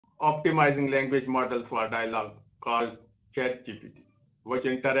optimizing language models for dialogue called ChatGPT, which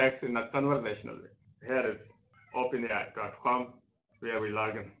interacts in a conversational way. Here is OpenAI.com where we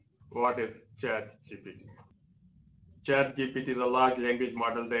log in. What is ChatGPT? ChatGPT is a large language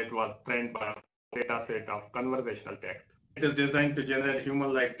model that was trained by a dataset of conversational text. It is designed to generate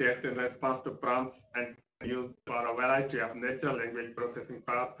human-like text in response to prompts and used for a variety of natural language processing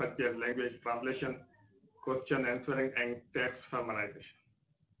tasks such as language translation, question answering, and text summarization.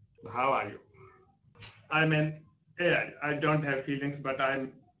 How are you? I'm an AI. I don't have feelings, but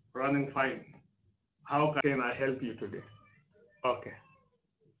I'm running fine. How can I help you today? Okay.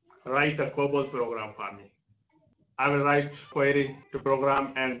 Write a COBOL program for me. I will write query to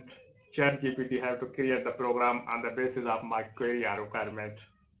program and ChatGPT have to create the program on the basis of my query or requirement.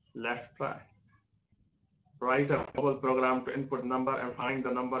 Let's try. Write a COBOL program to input number and find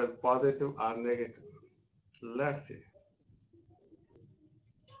the number is positive or negative. Let's see.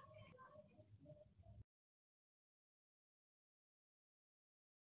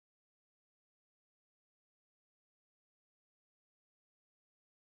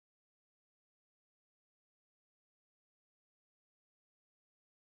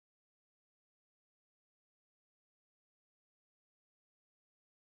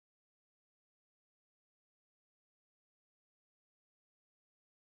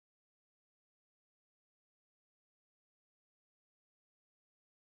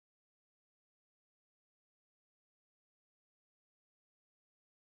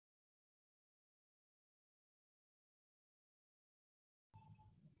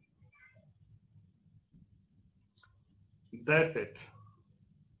 That's it.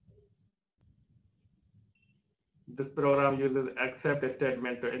 This program uses accept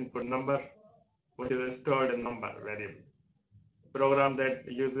statement to input number, which is stored in number variable. Program that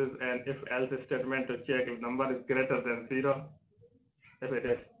uses an if-else statement to check if number is greater than 0. If it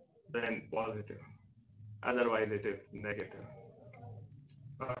is, then positive. Otherwise, it is negative.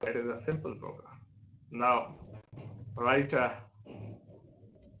 It is a simple program. Now, write a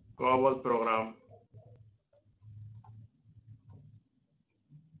COBOL program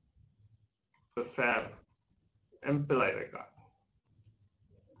to save employee record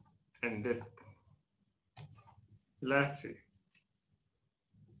in disk. Let's see.